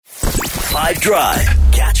5 Drive.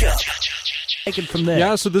 Catch up. Take it from there.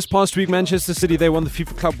 Yeah, so this past week, Manchester City, they won the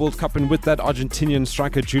FIFA Club World Cup, and with that, Argentinian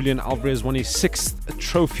striker Julian Alvarez won his 6th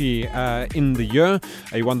trophy in the year.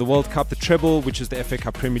 He won the World Cup, the treble, which is the FA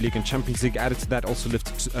Cup, Premier League and Champions League. Added to that, also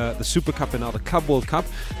lifted the Super Cup and now the Club World Cup.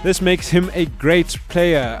 This makes him a great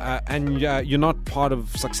player, and you're not part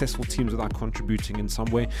of successful teams without contributing in some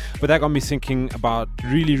way. But that got me thinking about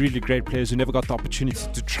really, really great players who never got the opportunity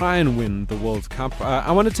to try and win the World Cup.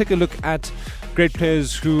 I want to take a look at great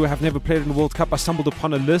players who have never played in the World Cup. I stumbled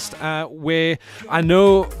upon a list where I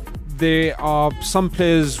know there are some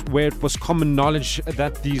players where it was common knowledge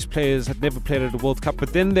that these players had never played at a World Cup,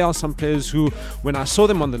 but then there are some players who, when I saw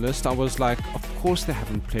them on the list, I was like, of course they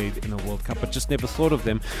haven't played in a World Cup, but just never thought of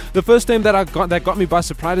them. The first name that got me by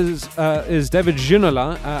surprise is David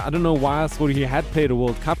Ginola. I don't know why I thought he had played a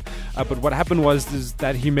World Cup, but what happened was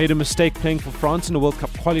that he made a mistake playing for France in a World Cup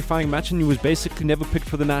qualifying match, and he was basically never picked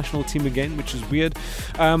for the national team again, which is weird.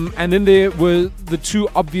 And then there were the two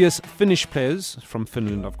obvious Finnish players from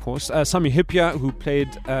Finland, of course. Sami Hyypiä, who played,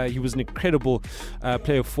 he was an incredible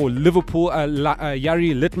player for Liverpool.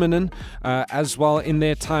 Jari Litmanen as well. In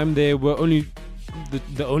their time, there were only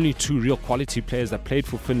the only two real quality players that played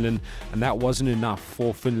for Finland, and that wasn't enough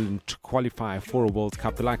for Finland to qualify for a World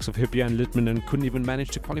Cup. The likes of Hyypiä and Litmanen couldn't even manage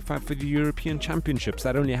to qualify for the European Championships.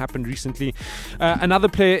 That only happened recently. Another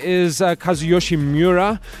player is Kazuyoshi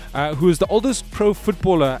Miura, who is the oldest pro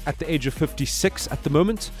footballer at the age of 56 at the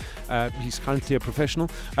moment. He's currently a professional.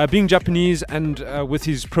 Being Japanese and with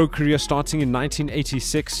his pro career starting in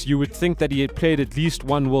 1986, you would think that he had played at least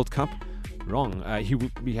one World Cup. Wrong.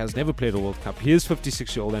 He has never played a World Cup. He is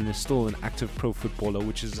 56-year-old and is still an active pro footballer,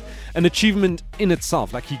 which is an achievement in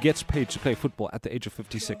itself. Like, he gets paid to play football at the age of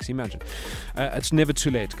 56. Imagine. It's never too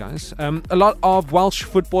late, guys. A lot of Welsh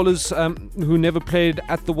footballers who never played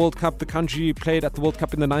at the World Cup. The country played at the World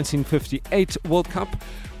Cup in the 1958 World Cup,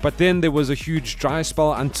 but then there was a huge dry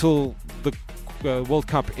spell until the World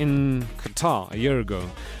Cup in Qatar a year ago.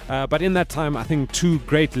 But in that time, I think two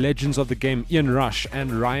great legends of the game, Ian Rush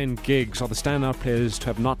and Ryan Giggs, are the standout players to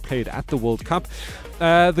have not played at the World Cup.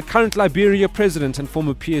 The current Liberia president and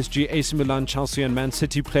former PSG, AC Milan, Chelsea and Man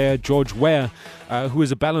City player George Weah, who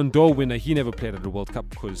is a Ballon d'Or winner, he never played at the World Cup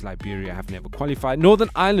because Liberia have never qualified. Northern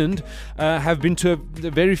Ireland have been to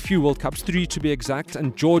very few World Cups, 3 to be exact,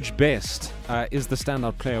 and George Best is the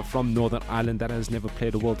standout player from Northern Ireland that has never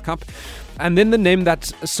played a World Cup. And then the name that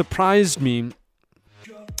surprised me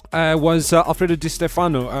was Alfredo Di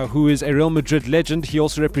Stefano, who is a Real Madrid legend. He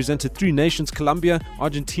also represented 3 nations, Colombia,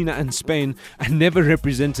 Argentina and Spain, and never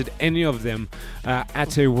represented any of them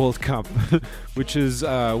at a World Cup, which is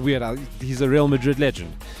weird. He's a Real Madrid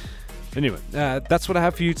legend. Anyway, that's what I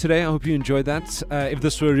have for you today. I hope you enjoyed that. If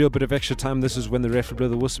this were a real bit of extra time, this is when the ref would blow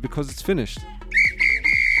the whistle, because it's finished.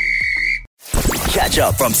 Catch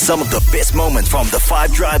up from some of the best moments from the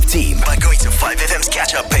 5 Drive team by going to 5FM's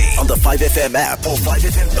catch-up page on the 5FM app or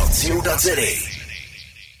 5FM.co.za.